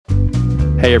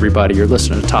Hey everybody, you're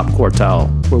listening to Top Quartile,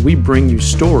 where we bring you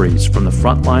stories from the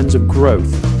front lines of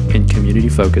growth in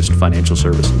community-focused financial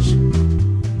services.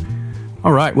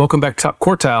 All right, welcome back to Top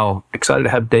Quartile. Excited to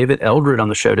have David Eldred on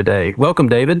the show today. Welcome,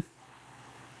 David.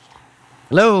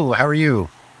 Hello, how are you?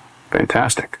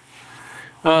 Fantastic.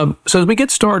 So as we get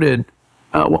started,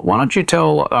 why don't you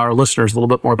tell our listeners a little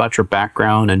bit more about your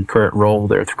background and current role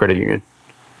there at the credit union?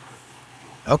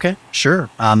 Okay, sure.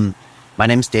 My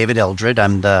name's David Eldred.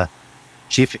 I'm the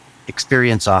Chief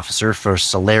Experience Officer for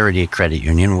Celerity Credit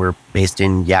Union. We're based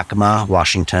in Yakima,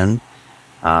 Washington.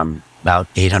 About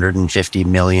 $850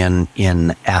 million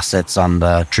in assets on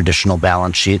the traditional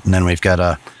balance sheet. And then we've got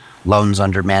a loans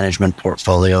under management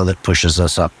portfolio that pushes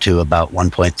us up to about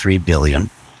 $1.3 billion.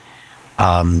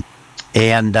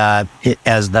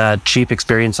 As the Chief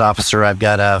Experience Officer, I've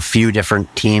got a few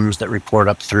different teams that report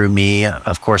up through me.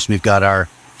 Of course, we've got our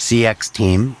CX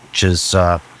team, which is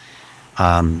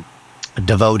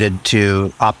devoted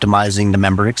to optimizing the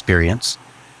member experience.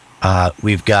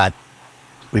 We've got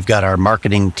our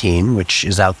marketing team, which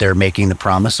is out there making the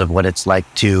promise of what it's like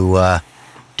to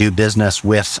do business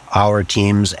with our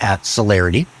teams at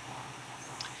Celerity.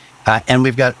 And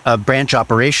we've got branch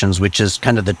operations, which is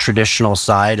kind of the traditional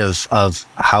side of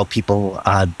how people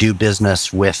do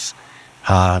business with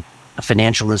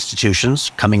financial institutions,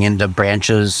 coming into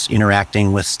branches,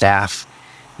 interacting with staff,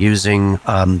 using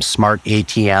smart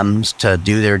ATMs to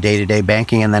do their day-to-day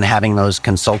banking, and then having those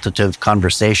consultative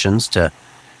conversations to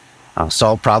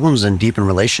solve problems and deepen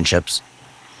relationships.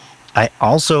 I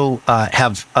also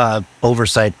have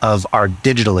oversight of our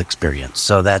digital experience.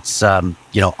 So that's,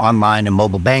 online and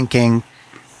mobile banking,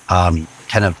 kind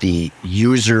of the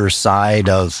user side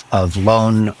of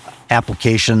loan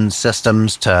application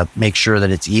systems to make sure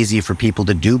that it's easy for people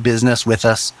to do business with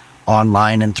us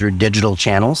online and through digital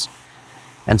channels.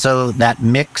 And so that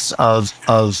mix of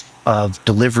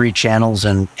delivery channels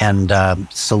and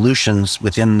solutions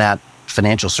within that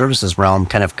financial services realm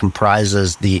kind of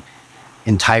comprises the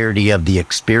entirety of the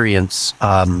experience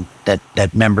that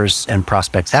members and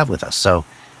prospects have with us. So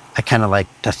I kind of like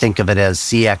to think of it as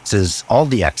CX is all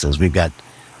the X's. We've got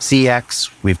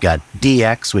CX, we've got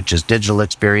DX, which is digital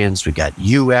experience, we've got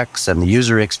UX and the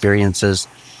user experiences,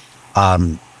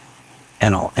 and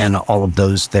all of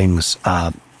those things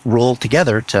roll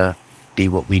together to be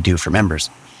what we do for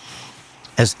members.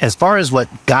 As far as what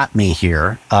got me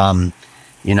here, it's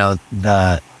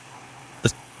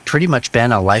pretty much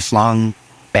been a lifelong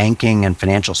banking and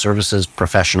financial services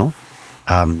professional.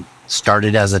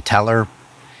 Started as a teller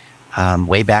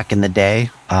way back in the day.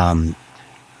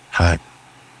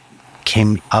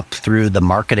 Came up through the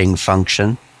marketing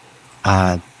function,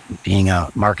 being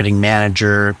a marketing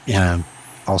manager,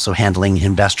 also handling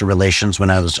investor relations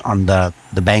when I was on the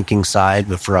banking side,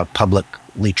 but for a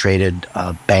publicly traded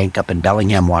bank up in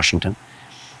Bellingham, Washington.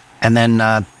 And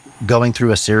then going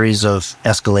through a series of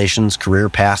escalations, career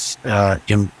paths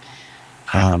in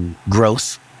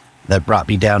growth that brought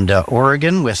me down to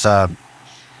Oregon with a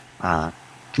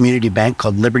community bank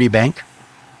called Liberty Bank.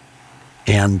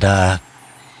 And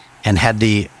had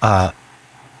the,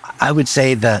 I would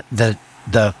say the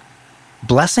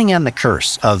blessing and the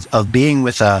curse of being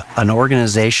with an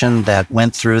organization that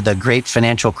went through the great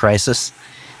financial crisis,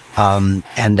 and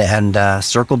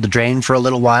circled the drain for a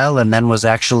little while, and then was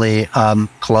actually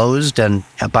closed and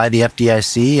by the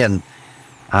FDIC and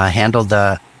handled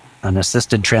an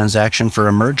assisted transaction for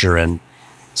a merger. And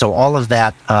so all of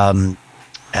that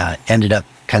ended up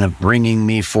kind of bringing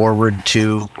me forward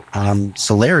to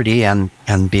Celerity and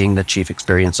being the Chief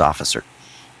Experience Officer.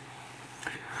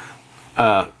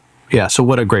 So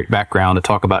what a great background to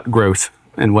talk about growth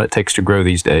and what it takes to grow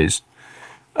these days.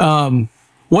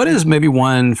 What is maybe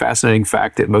one fascinating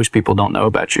fact that most people don't know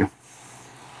about you?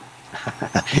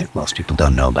 Most people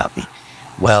don't know about me.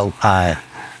 Well,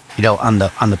 on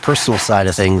the personal side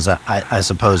of things, I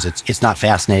suppose it's not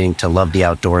fascinating to love the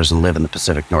outdoors and live in the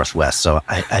Pacific Northwest. So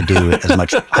I do as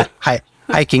much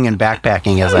hiking and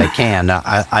backpacking as I can.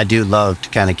 I do love to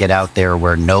kind of get out there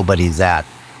where nobody's at.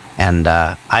 And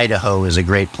Idaho is a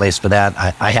great place for that.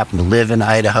 I happen to live in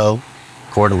Idaho,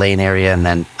 Coeur d'Alene area, and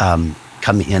then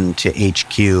come into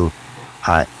HQ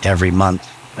every month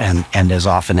and as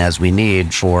often as we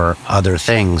need for other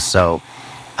things. So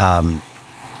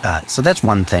that's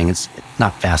one thing. It's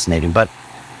not fascinating, but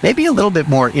maybe a little bit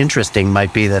more interesting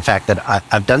might be the fact that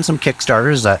I've done some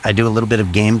Kickstarters. I do a little bit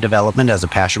of game development as a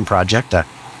passion project. I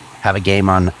have a game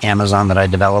on Amazon that I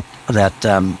developed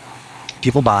that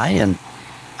people buy, and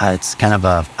it's kind of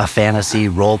a fantasy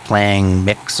role-playing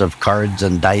mix of cards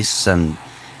and dice and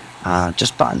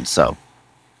just fun. So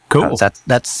cool.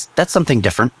 That's something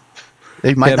different.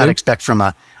 they might not expect from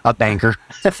a banker.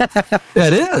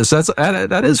 It is.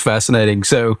 That is fascinating.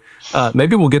 So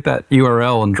maybe we'll get that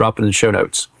URL and drop it in the show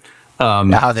notes.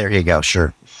 There you go.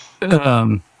 Sure.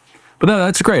 But no,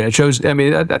 that's great. It shows. I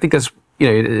mean, I think that's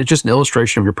it's just an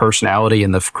illustration of your personality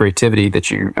and the creativity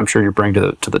that I'm sure you bring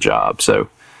to the job. So,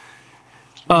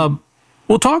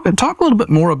 we'll talk a little bit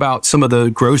more about some of the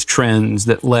growth trends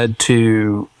that led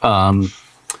to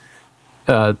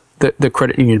the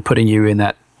credit union putting you in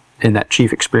that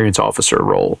chief experience officer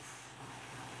role.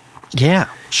 Yeah,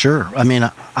 sure. I mean,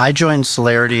 I joined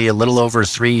Celerity a little over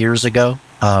 3 years ago,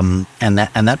 and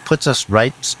that puts us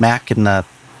right smack in the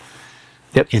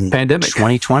pandemic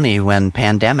 2020 when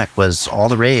pandemic was all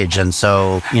the rage. And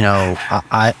so,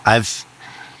 I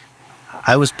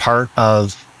was part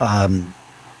of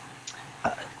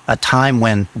a time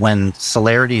when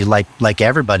Celerity, like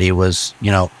everybody, was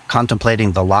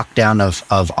contemplating the lockdown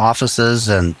of offices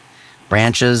and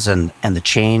branches and the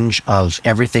change of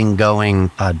everything going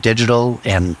digital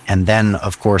and then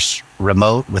of course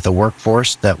remote with a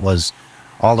workforce that was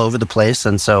all over the place.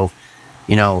 And so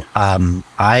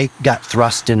I got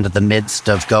thrust into the midst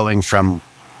of going from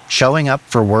showing up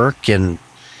for work in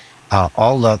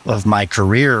all of my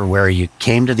career, where you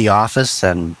came to the office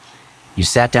and you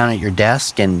sat down at your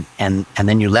desk and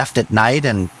then you left at night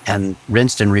and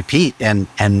rinsed and repeat, and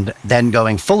then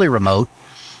going fully remote,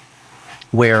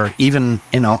 where even,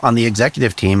 on the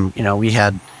executive team, we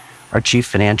had our chief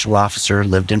financial officer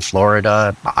lived in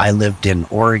Florida. I lived in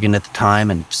Oregon at the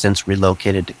time and since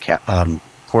relocated to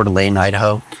Coeur d'Alene,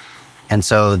 Idaho. And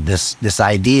so this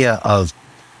idea of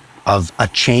a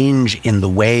change in the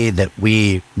way that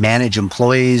we manage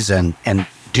employees and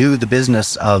do the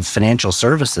business of financial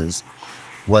services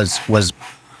was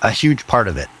a huge part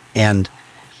of it. And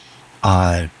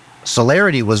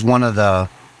Celerity was one of the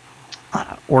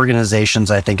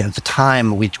organizations, I think at the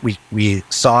time, we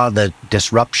saw the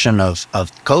disruption of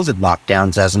COVID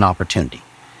lockdowns as an opportunity,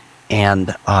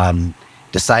 and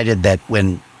decided that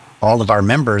when all of our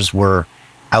members were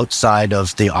outside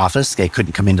of the office, they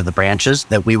couldn't come into the branches,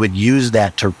 that we would use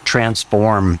that to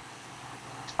transform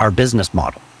our business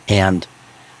model. And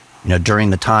during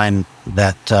the time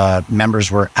that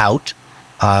members were out,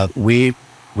 we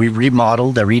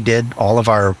remodeled, redid all of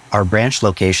our branch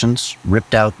locations,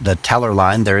 ripped out the teller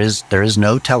line. There is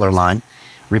no teller line,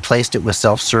 replaced it with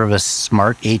self-service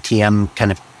smart ATM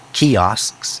kind of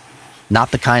kiosks,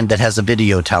 not the kind that has a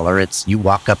video teller. It's you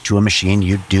walk up to a machine,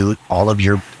 you do all of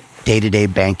your day-to-day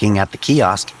banking at the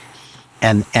kiosk,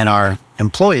 and our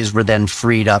employees were then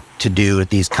freed up to do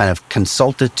these kind of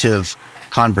consultative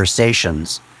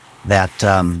conversations that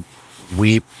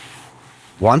we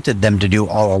wanted them to do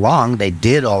all along. They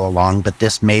did all along, but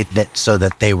this made it so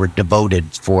that they were devoted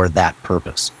for that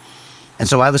purpose. And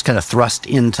so I was kind of thrust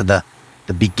into the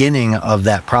beginning of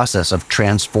that process of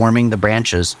transforming the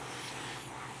branches.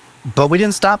 But we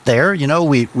didn't stop there.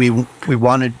 We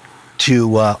wanted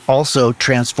to also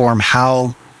transform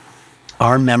how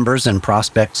our members and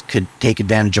prospects could take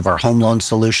advantage of our home loan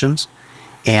solutions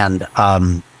and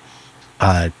do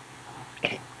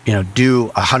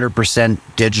 100%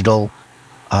 digital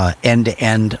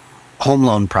end-to-end home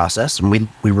loan process. And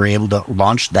we were able to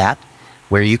launch that,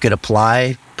 where you could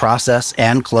apply, process,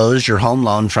 and close your home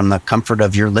loan from the comfort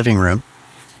of your living room.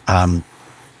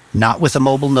 Not with a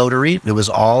mobile notary. It was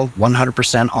all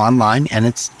 100% online, and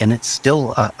it's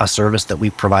still a service that we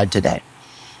provide today.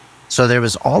 So there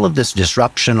was all of this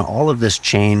disruption, all of this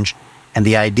change, and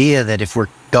the idea that if we're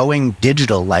going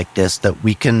digital like this, that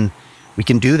we can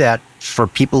do that for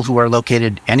people who are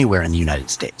located anywhere in the United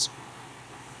States.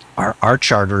 Our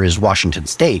charter is Washington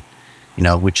State,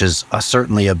 which is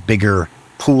certainly a bigger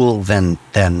pool than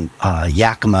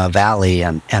Yakima Valley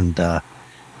and the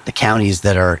counties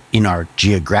that are in our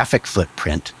geographic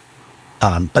footprint.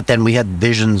 But then we had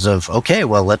visions of, okay,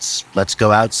 well, let's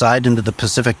go outside into the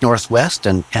Pacific Northwest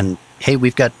and hey,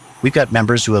 we've got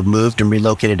members who have moved and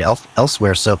relocated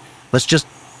elsewhere, so let's just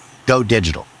go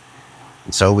digital.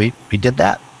 And so we did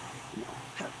that.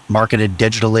 Marketed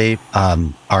digitally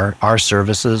our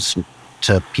services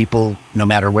to people no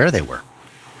matter where they were.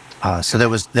 So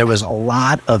there was a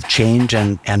lot of change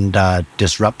and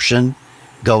disruption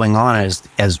going on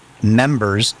as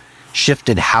members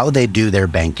shifted how they do their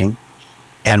banking,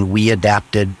 and we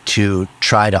adapted to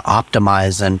try to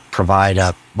optimize and provide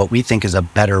what we think is a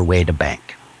better way to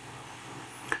bank.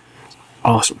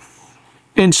 Awesome.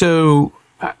 And so,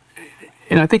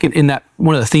 and I think in that,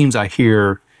 one of the themes I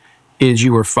hear is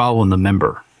you were following the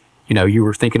member. You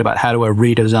were thinking about, how do I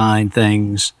redesign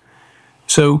things?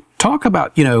 So talk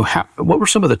about, what were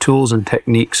some of the tools and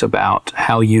techniques about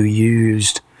how you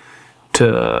used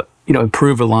to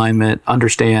improve alignment,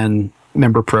 understand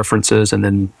member preferences, and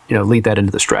then lead that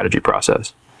into the strategy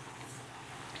process?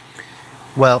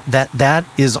 Well, that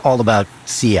is all about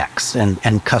CX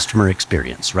and customer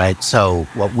experience, right? So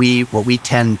what we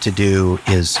tend to do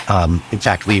is, in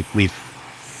fact, we've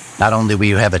not only we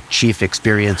have a chief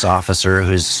experience officer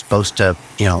who's supposed to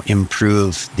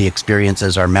improve the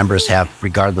experiences our members have,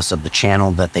 regardless of the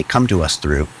channel that they come to us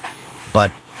through,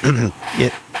 but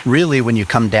it really, when you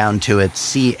come down to it,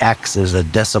 CX is a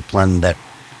discipline that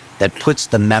puts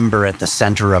the member at the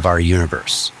center of our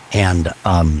universe, and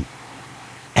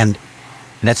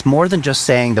that's more than just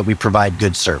saying that we provide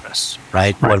good service,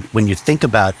 right? When you think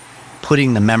about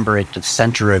putting the member at the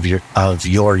center of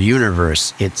your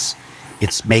universe, it's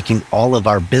making all of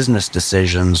our business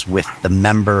decisions with the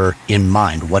member in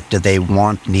mind. What do they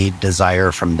want, need,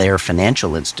 desire from their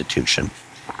financial institution?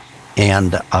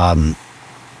 And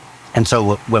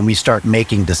so when we start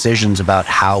making decisions about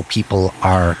how people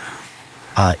are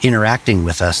interacting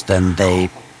with us, then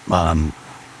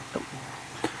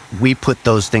we put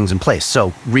those things in place.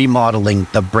 So remodeling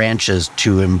the branches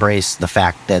to embrace the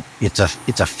fact that it's a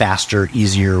faster,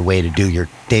 easier way to do your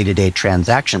day-to-day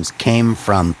transactions came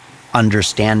from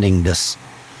understanding this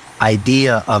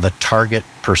idea of a target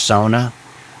persona,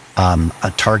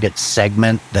 a target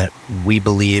segment that we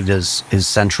believe is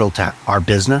central to our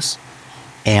business,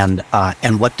 and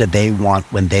what do they want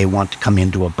when they want to come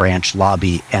into a branch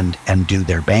lobby and do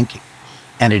their banking.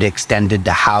 And it extended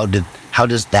to how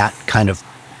does that kind of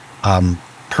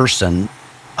person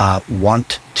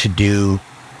want to do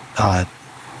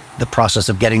the process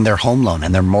of getting their home loan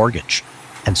and their mortgage.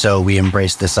 And so we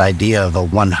embrace this idea of a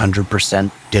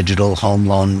 100% digital home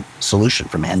loan solution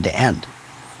from end to end.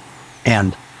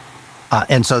 And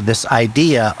so this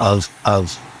idea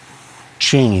of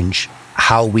change,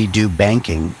 how we do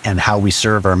banking and how we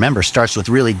serve our members, starts with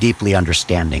really deeply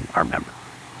understanding our member.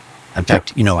 In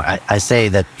fact, I say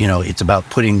that, it's about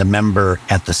putting the member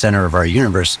at the center of our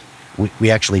universe. We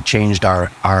actually changed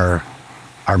our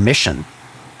mission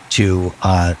to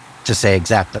say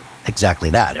exactly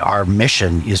that. Our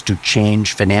mission is to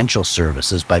change financial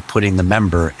services by putting the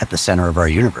member at the center of our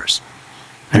universe.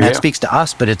 And that speaks to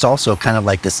us, but it's also kind of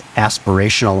like this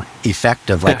aspirational effect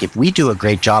of if we do a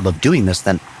great job of doing this,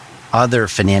 then other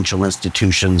financial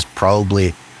institutions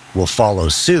probably will follow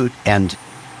suit. And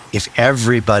if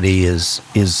everybody is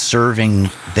serving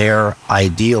their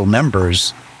ideal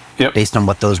members based on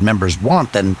what those members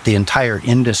want, then the entire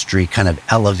industry kind of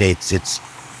elevates its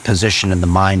position in the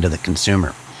mind of the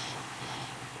consumer.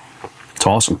 It's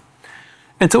awesome.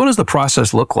 And so what does the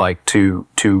process look like to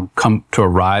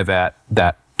arrive at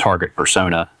that target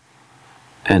persona?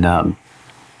 And,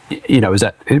 is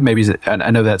that, I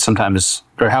know that sometimes,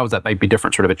 or how is that might be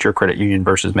different sort of at your credit union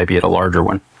versus maybe at a larger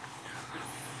one?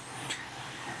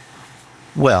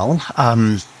 Well,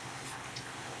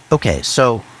 okay,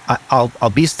 so I'll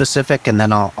be specific, and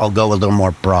then I'll go a little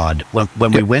more broad.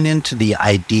 When we went into the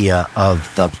idea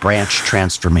of the branch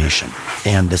transformation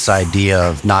and this idea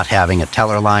of not having a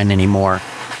teller line anymore,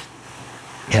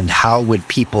 and how would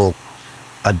people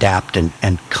adapt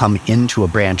and come into a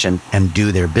branch and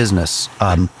do their business,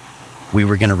 we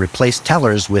were going to replace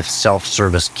tellers with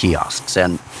self-service kiosks.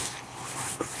 And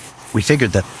we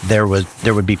figured that there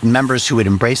would be members who would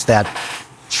embrace that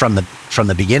from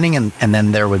the beginning, and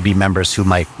then there would be members who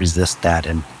might resist that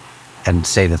and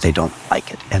say that they don't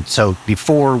like it. And so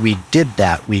before we did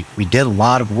that, we did a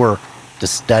lot of work to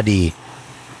study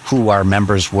who our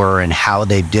members were and how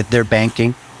they did their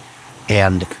banking,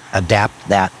 and adapt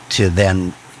that to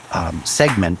then a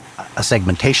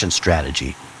segmentation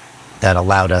strategy that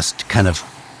allowed us to kind of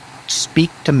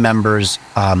speak to members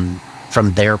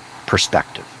from their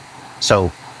perspective.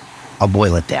 So I'll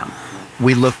boil it down.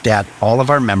 We looked at all of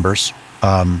our members.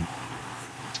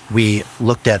 We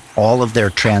looked at all of their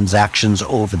transactions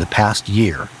over the past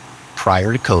year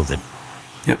prior to COVID.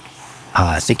 Yep.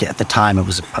 I think at the time it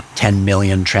was about 10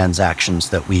 million transactions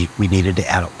that we needed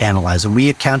to analyze. And we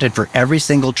accounted for every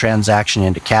single transaction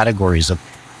into categories of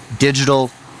digital,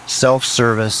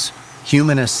 self-service,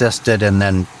 human-assisted, and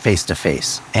then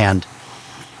face-to-face. And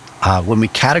when we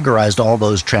categorized all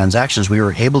those transactions, we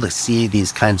were able to see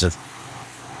these kinds of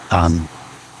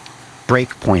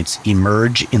breakpoints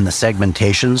emerge in the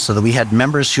segmentation, so that we had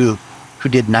members who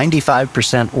did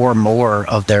 95% or more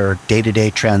of their day-to-day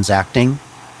transacting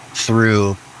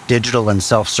through digital and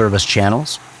self-service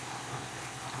channels.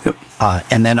 Yep.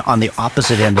 And then on the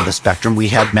opposite end of the spectrum, we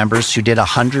had members who did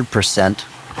 100%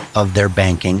 of their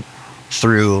banking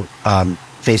through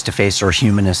face-to-face or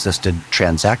human-assisted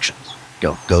transactions.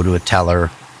 Go to a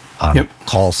teller,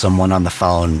 call someone on the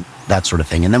phone, that sort of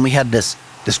thing. And then we had this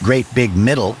great big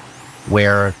middle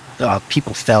where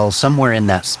people fell somewhere in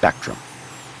that spectrum.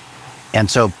 And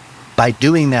so by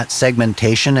doing that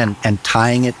segmentation and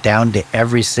tying it down to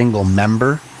every single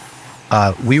member,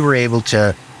 we were able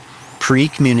to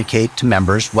pre-communicate to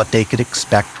members what they could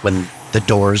expect when the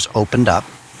doors opened up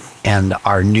and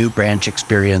our new branch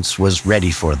experience was ready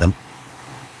for them,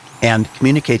 and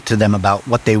communicate to them about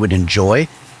what they would enjoy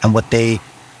and what they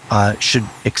should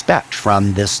expect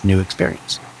from this new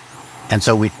experience. And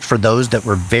so for those that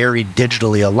were very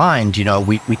digitally aligned,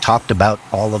 we talked about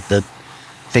all of the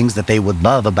things that they would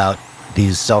love about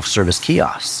these self-service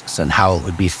kiosks and how it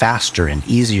would be faster and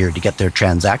easier to get their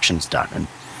transactions done.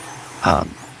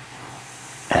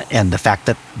 And the fact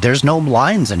that there's no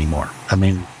lines anymore. I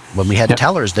mean, when we had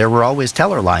tellers, there were always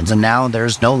teller lines, and now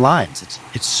there's no lines.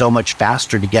 It's so much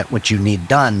faster to get what you need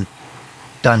done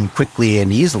quickly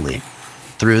and easily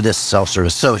through this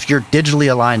self-service. So if you're digitally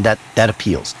aligned, that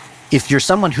appeals. If you're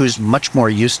someone who's much more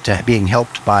used to being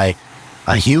helped by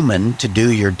a human to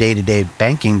do your day-to-day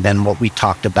banking, then what we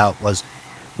talked about was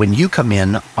when you come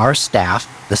in, our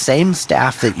staff, the same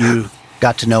staff that you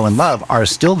got to know and love, are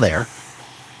still there.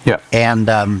 Yeah.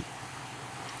 And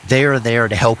they are there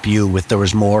to help you with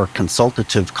those more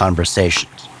consultative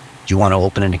conversations. Do you want to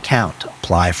open an account,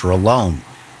 apply for a loan?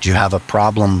 Do you have a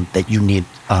problem that you need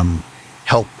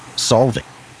help solving?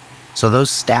 So those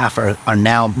staff are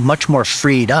now much more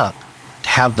freed up to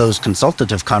have those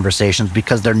consultative conversations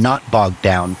because they're not bogged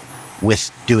down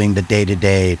with doing the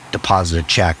day-to-day deposit a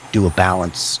check, do a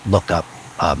balance lookup,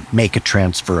 make a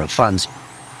transfer of funds.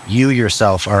 You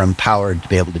yourself are empowered to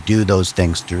be able to do those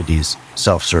things through these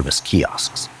self-service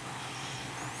kiosks.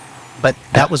 But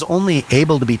that was only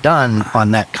able to be done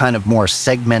on that kind of more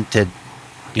segmented,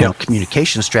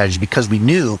 communication strategy because we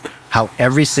knew how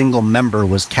every single member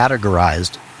was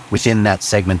categorized within that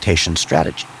segmentation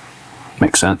strategy.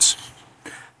 Makes sense.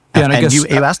 Yeah, and I guess you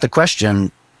asked the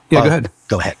question. Yeah, go ahead.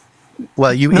 Go ahead.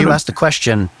 Well, you asked the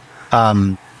question.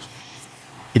 How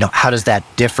does that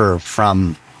differ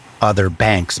from other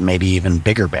banks, maybe even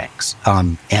bigger banks?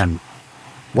 And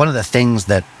one of the things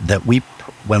that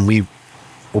when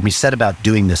we set about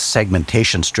doing this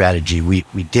segmentation strategy, we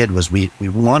did was we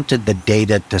wanted the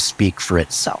data to speak for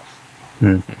itself.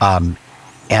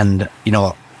 And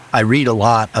I read a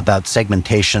lot about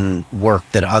segmentation work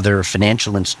that other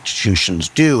financial institutions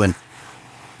do, and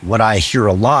what I hear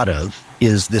a lot of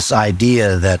is this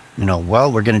idea that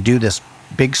we're going to do this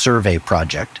big survey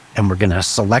project, and we're going to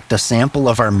select a sample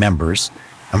of our members,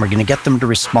 and we're going to get them to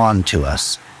respond to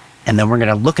us, and then we're going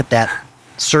to look at that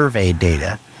survey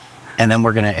data, and then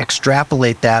we're going to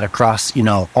extrapolate that across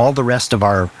all the rest of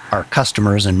our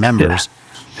customers and members,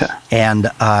 and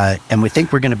we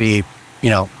think we're going to be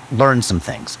learn some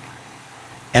things.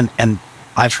 And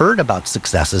I've heard about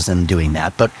successes in doing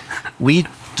that, but we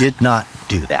did not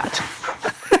do that.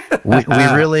 We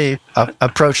really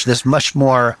approached this much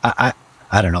more, I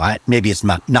don't know, maybe it's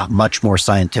not much more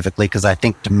scientifically, because I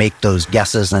think to make those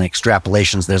guesses and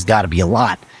extrapolations, there's got to be a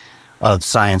lot of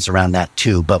science around that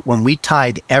too. But when we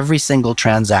tied every single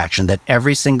transaction that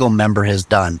every single member has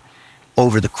done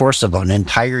over the course of an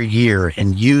entire year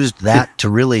and used that to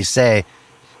really say,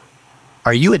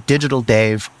 are you a digital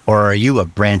Dave or are you a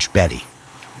branch Betty?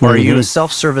 Or are you a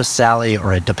self-service Sally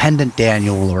or a dependent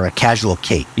Daniel or a casual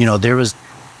Kate?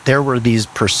 There were these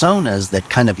personas that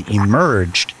kind of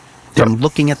emerged from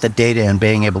looking at the data and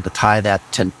being able to tie that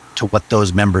to what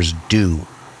those members do.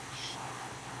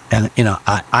 And,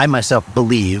 I myself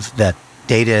believe that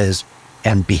data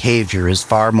and behavior is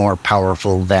far more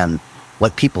powerful than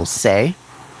what people say.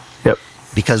 Yep.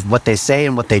 Because what they say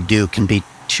and what they do can be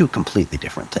two completely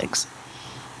different things.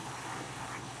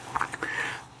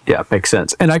 Yeah, makes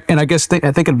sense. And I guess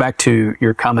thinking back to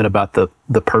your comment about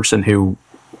the person who,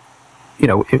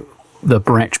 the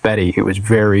branch Betty, who was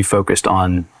very focused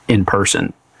on in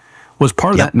person, was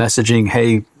part of that messaging.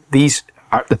 Hey,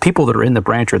 the people that are in the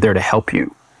branch are there to help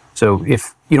you. So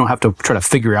if you don't have to try to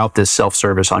figure out this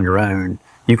self-service on your own,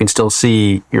 you can still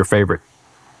see your favorite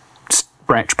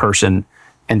branch person,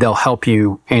 and they'll help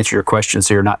you answer your questions.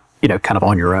 So you're not, kind of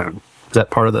on your own. Is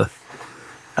that part of the?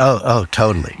 Oh,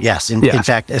 totally. Yes. In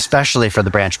fact, especially for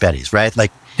the branch Bettys, right?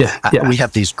 Like, we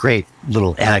have these great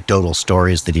little anecdotal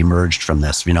stories that emerged from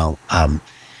this, the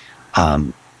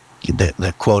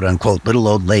quote unquote little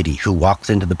old lady who walks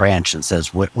into the branch and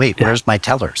says, wait, where's my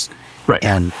tellers? Right.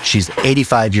 And she's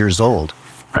 85 years old.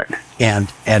 Right.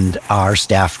 And our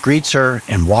staff greets her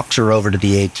and walks her over to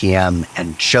the ATM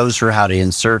and shows her how to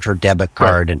insert her debit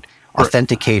card and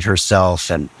authenticate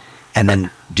herself and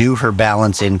then do her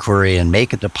balance inquiry and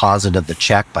make a deposit of the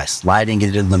check by sliding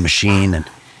it into the machine.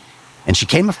 And she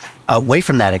came away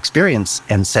from that experience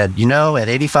and said, at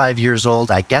 85 years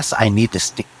old, I guess I need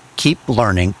to keep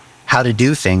learning how to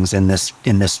do things in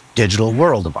this digital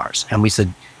world of ours. And we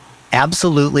said,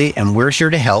 absolutely, and we're here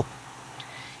to help.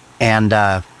 And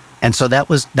so that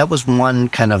was one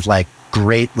kind of like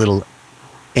great little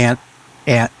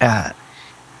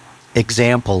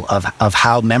example of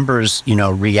how members,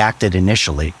 reacted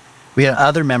initially. We had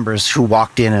other members who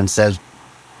walked in and said,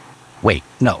 wait,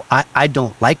 no, I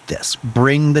don't like this.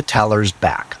 Bring the tellers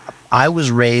back. I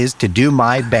was raised to do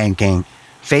my banking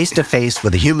face to face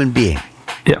with a human being.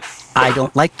 Yeah. I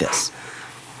don't like this.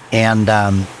 And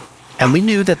we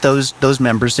knew that those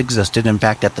members existed. In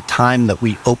fact, at the time that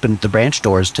we opened the branch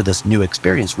doors to this new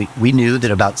experience, we knew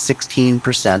that about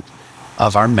 16%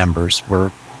 of our members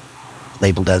were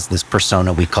labeled as this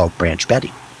persona we called Branch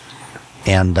Betty.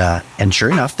 And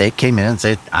sure enough, they came in and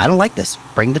said, I don't like this.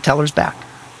 Bring the tellers back.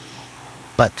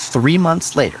 But 3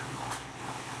 months later,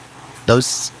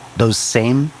 those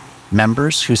same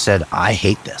members who said, I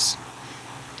hate this,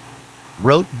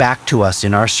 wrote back to us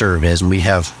in our surveys, and we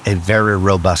have a very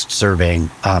robust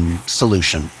surveying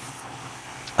solution.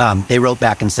 They wrote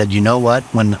back and said, you know what?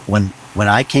 When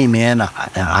I came in,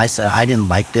 I said I didn't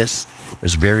like this. It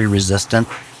was very resistant.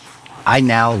 I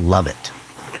now love it.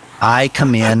 I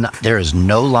come in, there is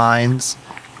no lines.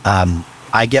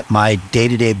 I get my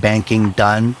day-to-day banking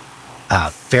done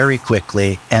very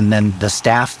quickly, and then the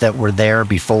staff that were there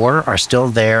before are still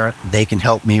there. They can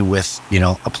help me with,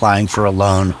 applying for a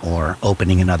loan or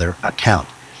opening another account.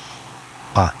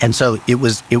 And so it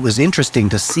was interesting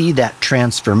to see that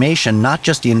transformation, not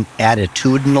just in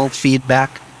attitudinal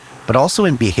feedback, but also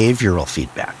in behavioral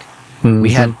feedback.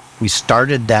 Mm-hmm. We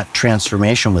started that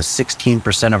transformation with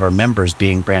 16% of our members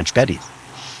being Branch Betties.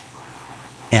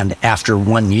 And after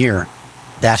 1 year,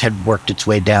 that had worked its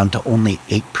way down to only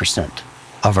 8%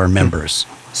 of our members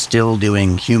still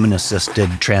doing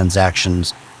human-assisted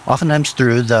transactions, oftentimes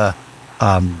through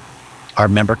our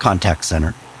member contact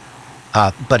center.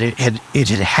 But it had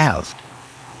halved.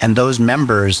 And those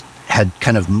members had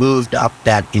kind of moved up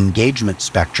that engagement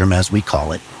spectrum, as we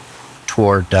call it,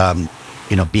 toward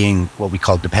being what we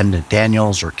call dependent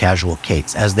Daniels or casual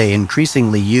Kates. As they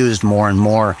increasingly used more and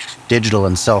more digital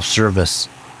and self-service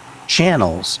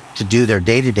channels to do their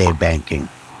day-to-day banking,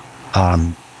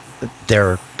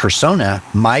 their persona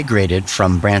migrated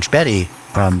from Branch Betty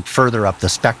further up the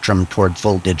spectrum toward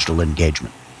full digital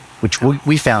engagement, which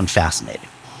we found fascinating.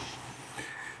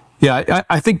 Yeah,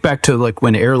 I think back to like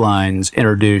when airlines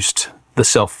introduced the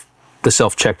self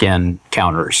check-in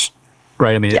counters,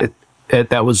 right? I mean, yeah.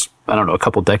 That was, I don't know, a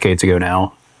couple decades ago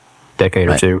now, decade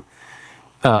or two.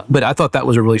 But I thought that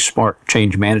was a really smart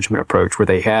change management approach where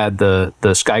they had the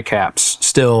SkyCaps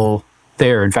still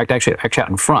there. In fact, actually out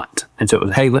in front. And so it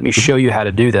was, hey, let me show you how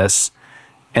to do this.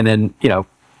 And then,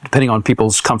 depending on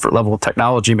people's comfort level of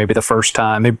technology, maybe the first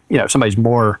time, maybe, somebody's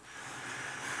more,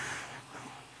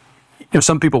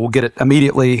 some people will get it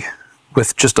immediately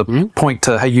with just a point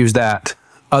to, hey, use that.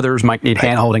 Others might need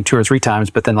hand-holding 2 or 3 times.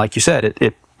 But then, like you said,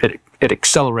 it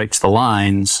accelerates the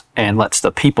lines and lets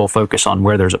the people focus on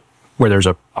where there's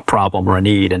a problem or a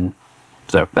need, and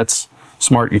so that's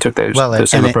smart. You took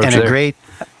those same approach there.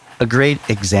 A great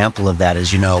example of that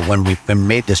is when we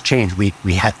made this change, we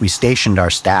stationed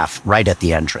our staff right at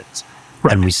the entrance,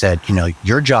 and we said,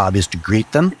 your job is to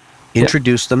greet them,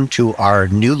 introduce them to our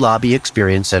new lobby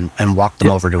experience, and walk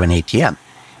them over to an ATM.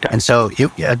 Yeah. And so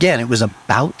it was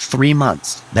about 3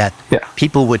 months that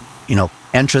people would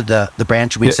enter the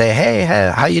branch. We'd say, hey,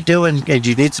 how you doing? Do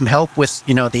you need some help with,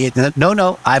 no,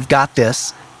 I've got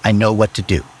this. I know what to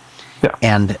do. Yeah.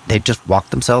 And they just walk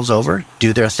themselves over,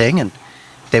 do their thing. And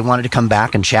if they wanted to come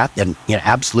back and chat, then,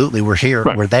 absolutely, we're here,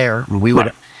 we're there. We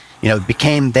would, it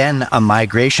became then a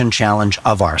migration challenge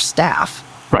of our staff.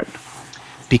 Right.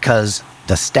 Because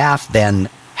the staff then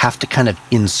have to kind of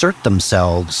insert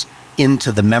themselves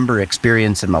into the member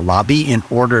experience in the lobby in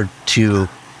order to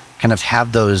kind of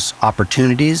have those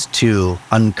opportunities to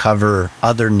uncover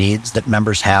other needs that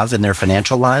members have in their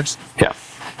financial lives. Yeah.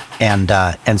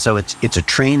 And so it's a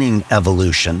training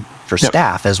evolution for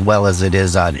staff as well as it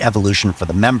is an evolution for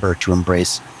the member to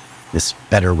embrace this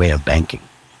better way of banking.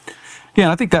 Yeah,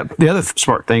 and I think that the other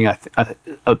smart thing I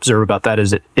observe about that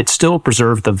is it still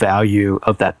preserves the value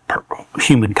of that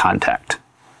human contact.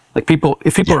 Like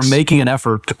if people are making an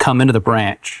effort to come into the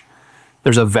branch,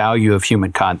 there's a value of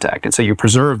human contact. And so you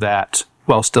preserve that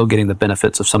while still getting the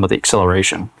benefits of some of the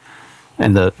acceleration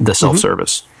and the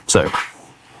self-service. So,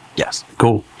 yes.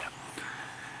 Cool.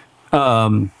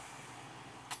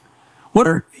 What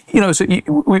are,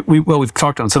 we've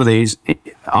talked on some of these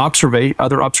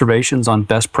other observations on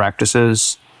best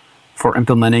practices for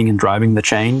implementing and driving the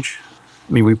change?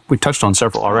 I mean, we touched on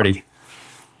several already.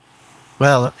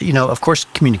 Well, of course,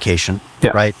 communication,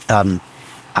 right?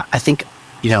 I think,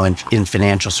 in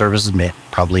financial services,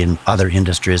 probably in other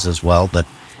industries as well, but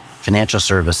financial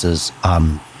services,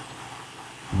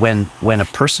 when a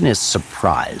person is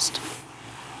surprised,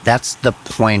 that's the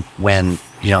point when,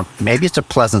 maybe it's a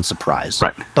pleasant surprise.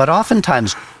 Right. But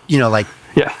oftentimes,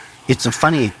 it's a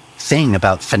funny thing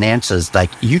about finances.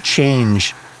 Like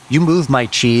you move my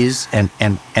cheese, and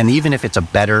even if it's a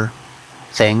better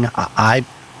thing,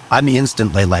 I'm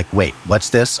instantly like, wait, what's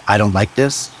this? I don't like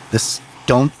this.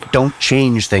 Don't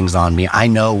change things on me. I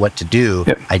know what to do.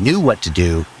 Yep. I knew what to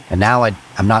do, and now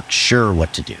I'm not sure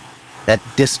what to do. That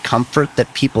discomfort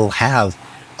that people have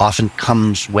often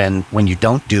comes when you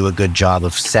don't do a good job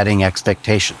of setting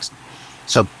expectations.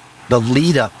 So the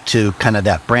lead up to kind of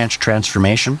that branch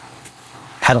transformation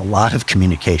had a lot of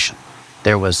communication.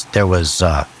 There was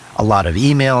a lot of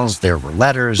emails, there were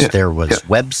letters, there was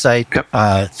website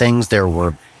things, there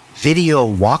were video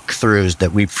walkthroughs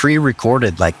that we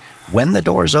pre-recorded, like when the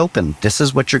doors open, this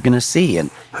is what you're going to see.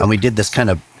 And we did this kind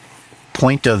of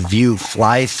point of view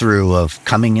fly through of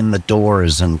coming in the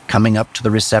doors and coming up to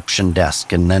the reception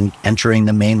desk and then entering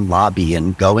the main lobby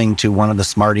and going to one of the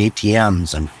smart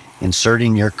ATMs and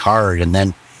inserting your card and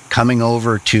then coming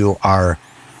over to our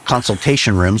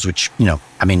consultation rooms, which,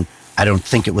 I don't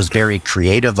think it was very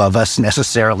creative of us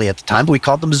necessarily at the time, but we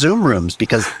called them Zoom rooms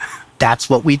because that's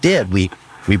what we did. We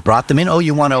brought them in. Oh,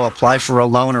 you want to apply for a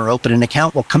loan or open an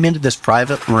account? Well, come into this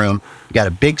private room. You got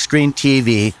a big screen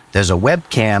TV. There's a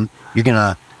webcam. You're going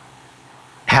to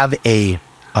have a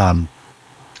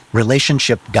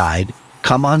relationship guide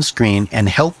come on screen and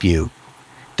help you.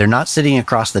 They're not sitting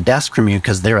across the desk from you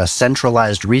because they're a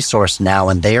centralized resource now,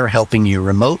 and they are helping you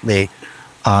remotely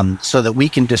so that we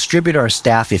can distribute our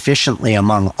staff efficiently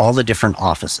among all the different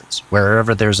offices.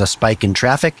 Wherever there's a spike in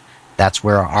traffic, that's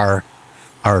where our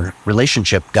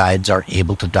relationship guides are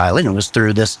able to dial in. It was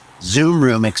through this Zoom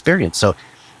room experience. So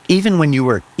even when you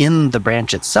were in the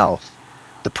branch itself,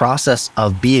 the process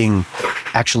of being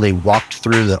actually walked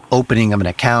through the opening of an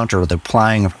account or the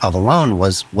applying of a loan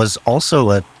was also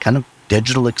a kind of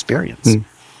digital experience.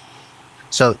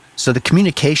 So the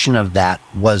communication of that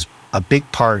was a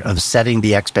big part of setting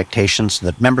the expectations so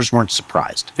that members weren't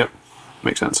surprised. Yep,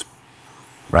 makes sense.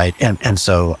 Right, and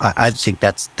so I think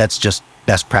that's just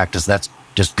best practice. That's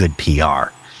just good PR.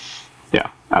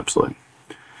 Yeah, absolutely.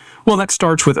 Well, that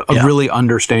starts with really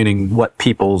understanding what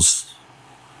people's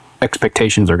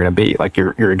expectations are going to be. Like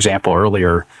your example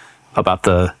earlier about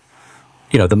the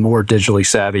more digitally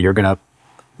savvy, they're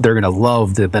going to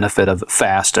love the benefit of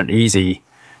fast and easy,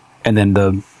 and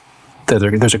then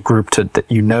there's a group that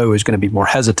is going to be more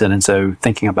hesitant, and so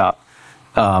thinking about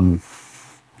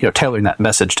tailoring that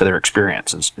message to their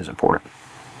experience is important.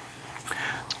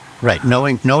 Right.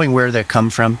 Knowing where they come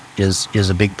from is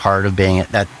a big part of being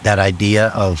that idea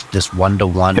of this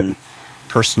one-to-one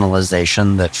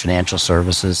personalization that financial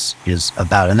services is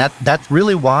about. And that's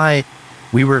really why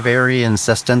we were very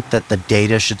insistent that the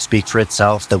data should speak for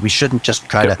itself, that we shouldn't just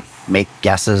try to make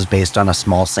guesses based on a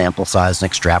small sample size and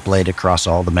extrapolate across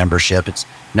all the membership. It's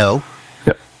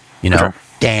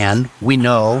Dan, we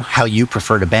know how you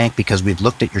prefer to bank because we've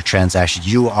looked at your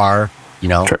transactions. You are,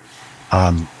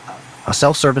 a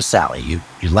self-service Sally.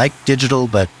 You like digital,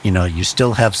 but you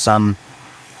still have some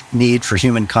need for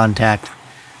human contact,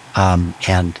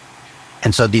 and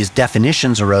so these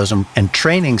definitions arose, and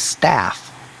training staff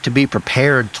to be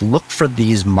prepared to look for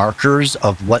these markers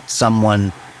of what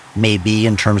someone may be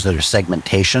in terms of their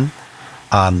segmentation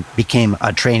became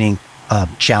a training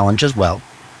challenge as well.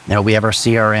 We have our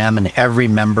CRM, and every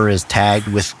member is tagged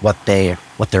with what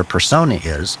their persona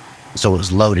is, so it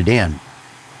was loaded in.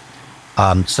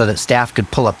 So that staff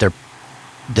could pull up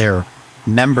their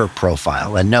member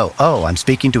profile and know, I'm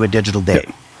speaking to a digital Dave.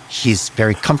 Yep. He's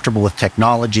very comfortable with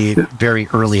technology, very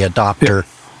early adopter. Yep.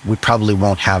 We probably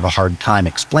won't have a hard time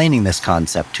explaining this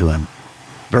concept to him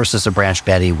versus a branch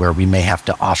Betty where we may have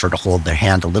to offer to hold their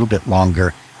hand a little bit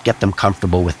longer, get them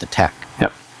comfortable with the tech.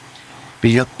 Yep.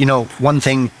 But one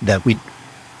thing that we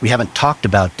haven't talked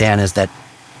about, Dan, is that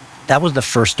was the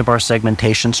first of our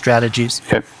segmentation strategies.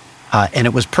 Yep. And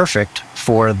it was perfect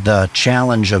for the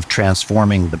challenge of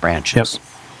transforming the branches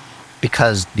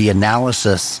because the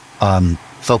analysis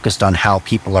focused on how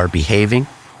people are behaving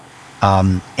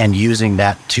and using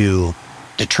that to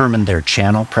determine their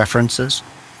channel preferences.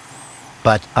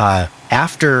 But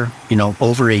after,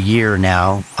 over a year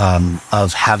now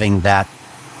of having that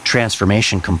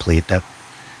transformation complete, that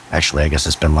actually, I guess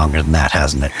it's been longer than that,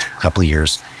 hasn't it? A couple of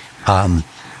years.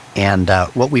 And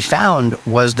what we found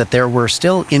was that there were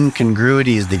still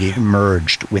incongruities that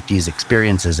emerged with these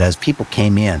experiences as people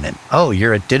came in and, oh,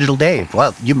 you're at Digital Dave.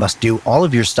 Well, you must do all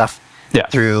of your stuff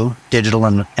through digital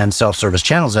and self-service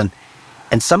channels. And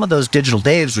some of those Digital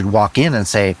Daves would walk in and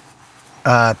say,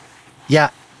 yeah,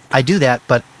 I do that,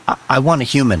 but I want a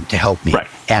human to help me. Right.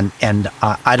 And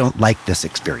I don't like this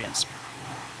experience.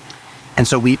 And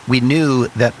so we knew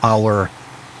that our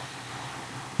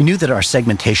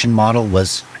segmentation model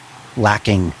was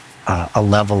lacking a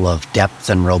level of depth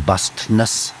and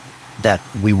robustness that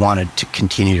we wanted to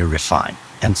continue to refine.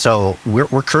 And so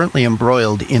we're currently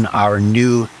embroiled in our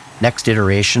new next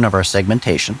iteration of our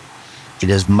segmentation. It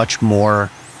is much more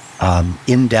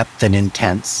in-depth and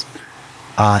intense.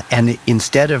 And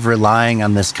instead of relying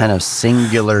on this kind of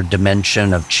singular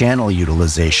dimension of channel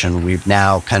utilization, we've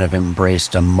now kind of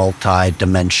embraced a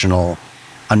multi-dimensional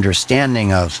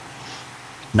understanding of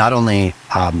not only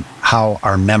how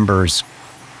our members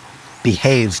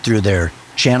behave through their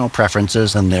channel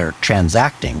preferences and their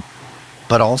transacting,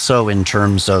 but also in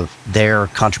terms of their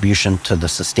contribution to the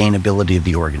sustainability of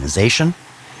the organization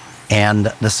and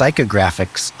the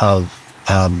psychographics of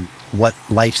what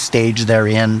life stage they're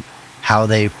in, how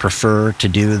they prefer to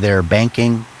do their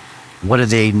banking, what do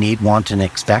they need, want, and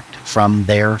expect from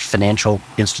their financial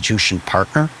institution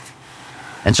partner.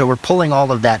 And so we're pulling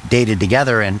all of that data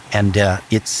together, and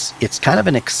it's kind of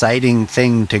an exciting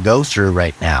thing to go through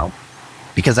right now,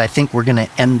 because I think we're going to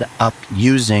end up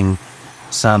using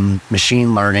some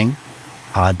machine learning,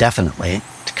 definitely,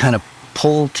 to kind of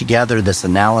pull together this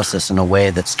analysis in a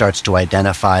way that starts to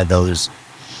identify those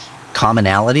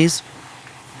commonalities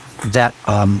that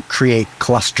create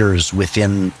clusters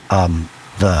within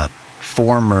the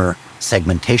former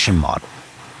segmentation model,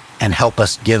 and help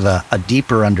us give a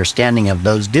deeper understanding of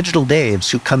those Digital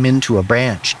Daves who come into a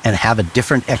branch and have a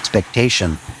different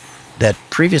expectation that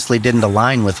previously didn't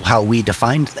align with how we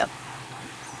defined them.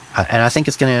 And I think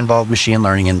it's going to involve machine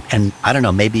learning and I don't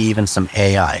know, maybe even some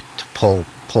AI to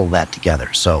pull that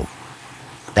together. So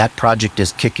that project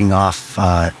is kicking off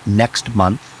next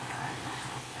month.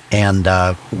 And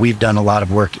we've done a lot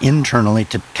of work internally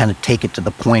to kind of take it to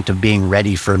the point of being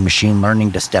ready for machine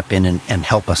learning to step in and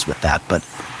help us with that. But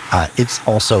it's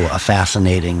also a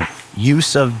fascinating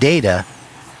use of data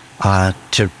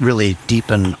to really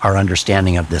deepen our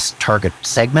understanding of this target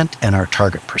segment and our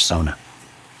target persona.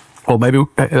 Well, maybe,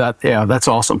 that's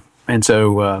awesome. And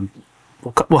so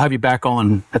we'll have you back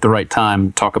on at the right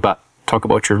time, talk about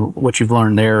what you've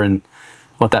learned there and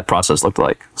what that process looked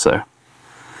like. So,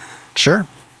 sure.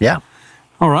 Yeah.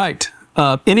 All right.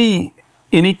 Any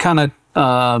kind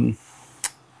of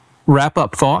wrap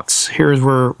up thoughts here as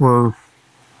we're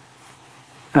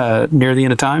near the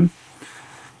end of time?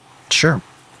 Sure.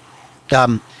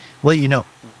 Well,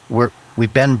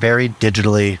 we've been very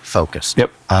digitally focused.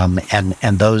 Yep.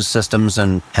 And those systems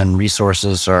and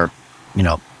resources are,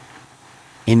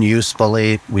 in use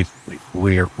fully.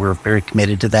 We're very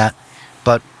committed to that.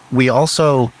 But we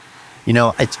also,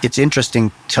 it's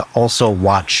interesting to also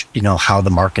watch, how the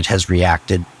market has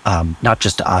reacted, not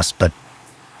just to us, but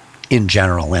in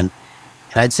general. And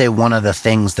I'd say one of the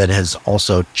things that has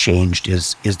also changed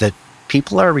is that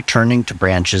people are returning to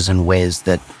branches in ways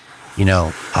that,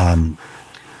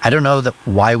 I don't know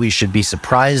why we should be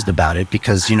surprised about it,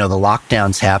 because, the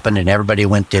lockdowns happened and everybody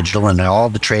went digital and all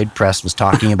the trade press was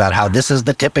talking about how this is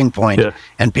the tipping point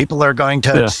and people are going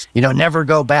to, never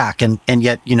go back. And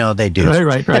yet, they do.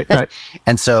 Right.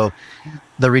 And so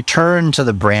the return to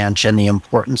the branch and the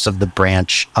importance of the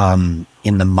branch in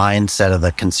the mindset of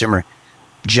the consumer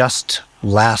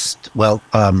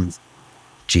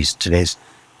today's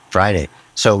Friday.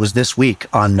 So it was this week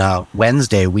on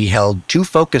Wednesday, we held 2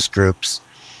 focus groups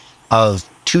of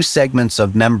 2 segments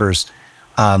of members,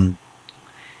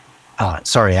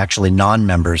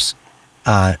 non-members,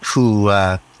 who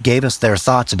gave us their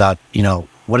thoughts about,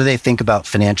 what do they think about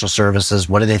financial services?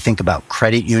 What do they think about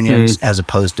credit unions as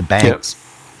opposed to banks?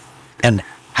 And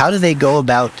how do they go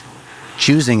about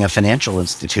choosing a financial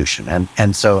institution?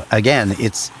 And so, again,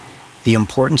 it's the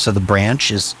importance of the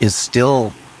branch is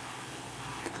still,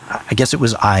 I guess it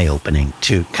was eye-opening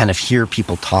to kind of hear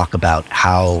people talk about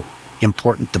how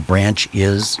important the branch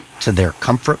is to their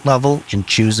comfort level in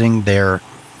choosing their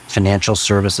financial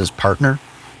services partner,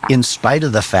 in spite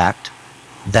of the fact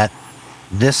that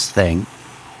this thing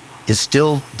is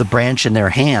still the branch in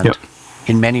their hand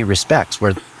in many respects,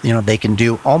 where they can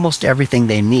do almost everything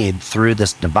they need through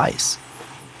this device,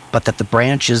 but that the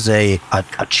branch is a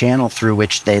channel through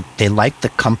which they like the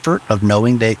comfort of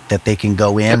knowing that they can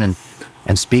go in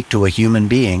and speak to a human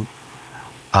being,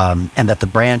 and that the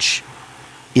branch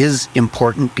is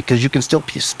important because you can still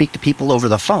speak to people over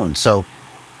the phone. So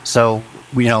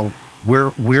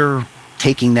we're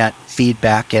taking that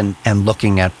feedback and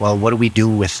looking at, well, what do we do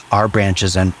with our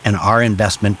branches and our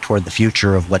investment toward the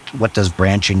future of what does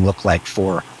branching look like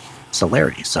for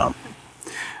Celerity? So,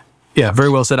 yeah, very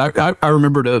well said. I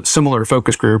remembered a similar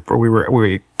focus group where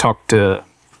we talked to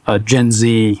a Gen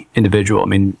Z individual. I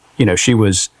mean, she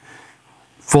was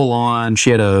full on. She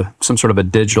had some sort of a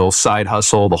digital side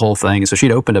hustle, the whole thing. So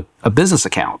she'd opened a business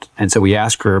account, and so we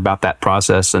asked her about that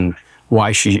process and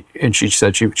why she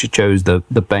said she chose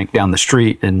the bank down the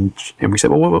street, and we said,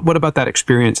 well, what about that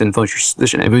experience influence your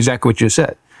decision? It was exactly what you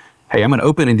said. Hey, I'm going to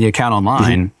open the account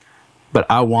online, but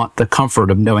I want the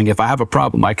comfort of knowing if I have a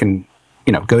problem, I can,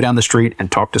 go down the street and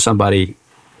talk to somebody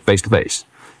face to face.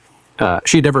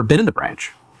 She had never been in the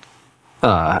branch,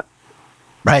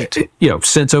 right?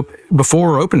 Since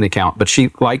before opening the account, but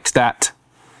she liked that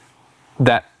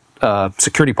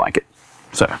security blanket.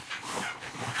 So.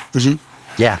 Mm-hmm.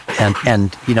 Yeah,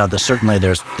 and certainly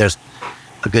there's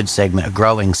a good segment, a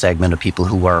growing segment of people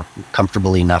who are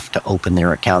comfortable enough to open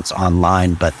their accounts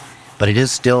online, but it is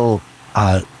still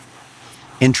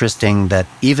interesting that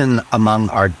even among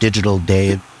our digital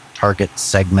day target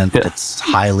segment that's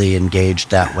highly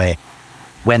engaged that way,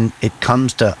 when it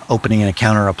comes to opening an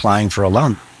account or applying for a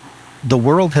loan, the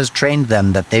world has trained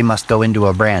them that they must go into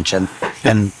a branch, and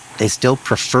they still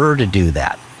prefer to do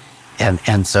that.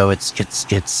 And so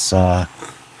it's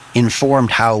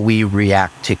informed how we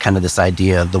react to kind of this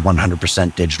idea of the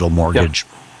 100% digital mortgage.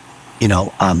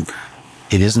 Yep.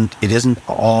 It isn't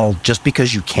all just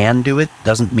because you can do it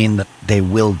doesn't mean that they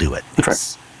will do it.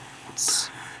 That's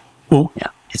right.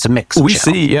 It's a mix. We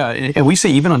see, and we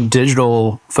see even on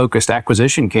digital focused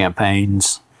acquisition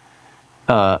campaigns,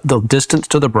 the distance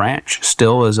to the branch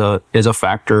still is a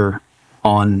factor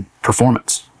on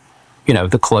performance.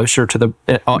 The closer to the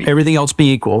everything else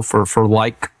being equal for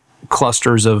like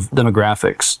clusters of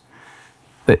demographics,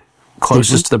 the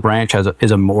closest to the branch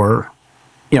is a more,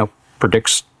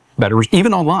 predicts better,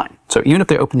 even online. So even if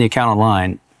they open the account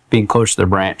online, being close to the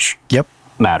branch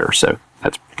matters. So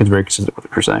that's very consistent with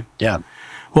what you're saying. Yeah.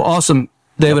 Well, awesome,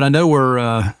 David. I know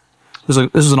this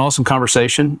is an awesome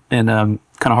conversation, and kind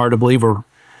of hard to believe we're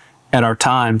at our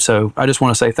time. So I just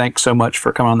want to say thanks so much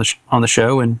for coming on the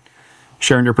show and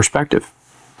sharing your perspective.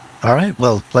 All right.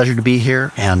 Well, pleasure to be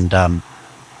here. And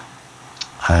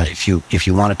if you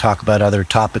want to talk about other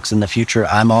topics in the future,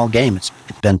 I'm all game. It's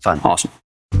been fun. Awesome.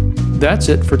 That's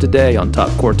it for today on Top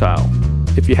Quartile.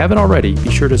 If you haven't already, be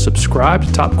sure to subscribe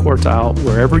to Top Quartile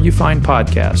wherever you find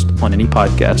podcasts on any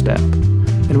podcast app.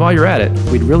 And while you're at it,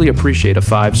 we'd really appreciate a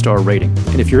 5-star rating.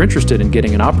 And if you're interested in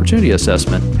getting an opportunity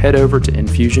assessment, head over to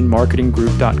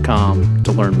infusionmarketinggroup.com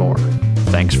to learn more.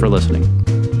 Thanks for listening.